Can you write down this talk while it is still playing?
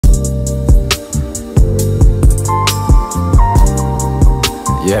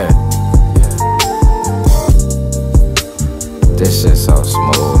This shit so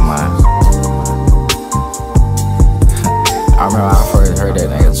smooth, man. I remember when I first heard that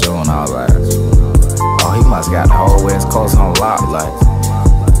nigga June, I was like, oh, he must got the whole West Coast on lock, like.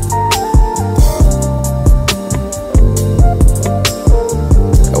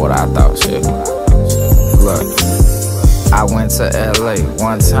 That's what I thought, shit. Look, I went to LA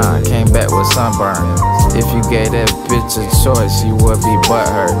one time, came back with sunburn. If you gave that bitch a choice, you would be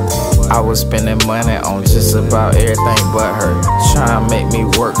butthurt. I was spending money on just about everything but her. Trying to make me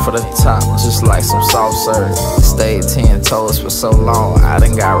work for the top, just like some soft serve. Stayed 10 toes for so long, I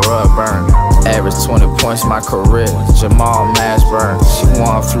done got rug burn. Average 20 points my career, Jamal Mashburn. She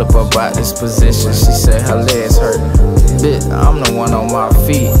wanna flip up out this position, she said her legs hurt. Bitch, I'm the one on my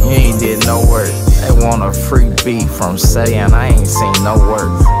feet, you ain't did no work. They want a free beat from saying I ain't seen no work.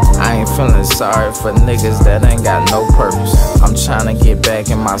 I ain't feeling sorry for niggas that ain't got no purpose. I'm trying to get back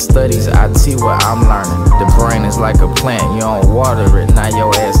in my studies, I see what I'm learning. The brain is like a plant, you don't water it, now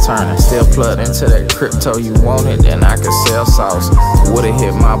your ass turning. Still plugged into that crypto, you want it, then I can sell sauce. Would've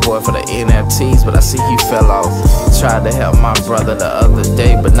hit my boy for the NFTs, but I see he fell off. Tried to help my brother the other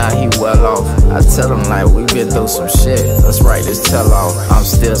day, but now he well off. I tell him like, we been through some shit, let's write this tell off. I'm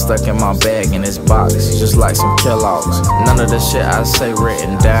still stuck in my bag in this box, just like some kill-offs. None of the shit I say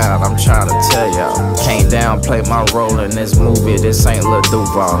written down, I'm trying to tell y'all. Can't downplay my role in this movie, this ain't Lil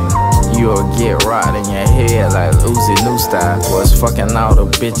Duval. You'll get right in your head like Uzi New Style. Was fucking all the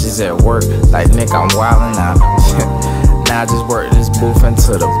bitches at work, like Nick, I'm wildin' out. Now I just work this booth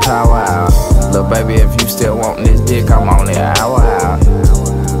until the power out. Lil' baby, if you still want this dick, I'm only an hour out.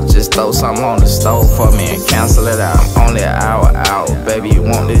 Just throw something on the stove for me and cancel it out. I'm only an hour out. Baby, you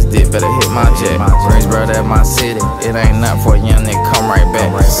want this dick, better hit my jet. Greensboro, that's my city. It ain't nothing for a young nigga, come right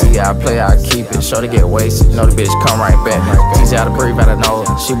back. See how I play, I keep it. Show to get wasted, know the bitch come right back. Teach how to breathe out of nose.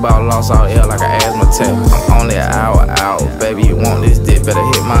 She ball lost all air like an asthma attack. I'm only an hour out. Baby, you want this dick, better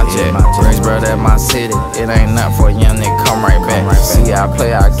hit my jet. Greensboro, that's my city. It ain't nothing for a young nigga, come right back. See how I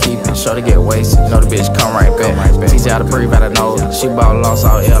play, I keep it. Show to get wasted, know the bitch come right back. Teach how to breathe out of nose. She ball lost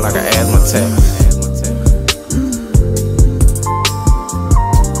all air like an asthma attack.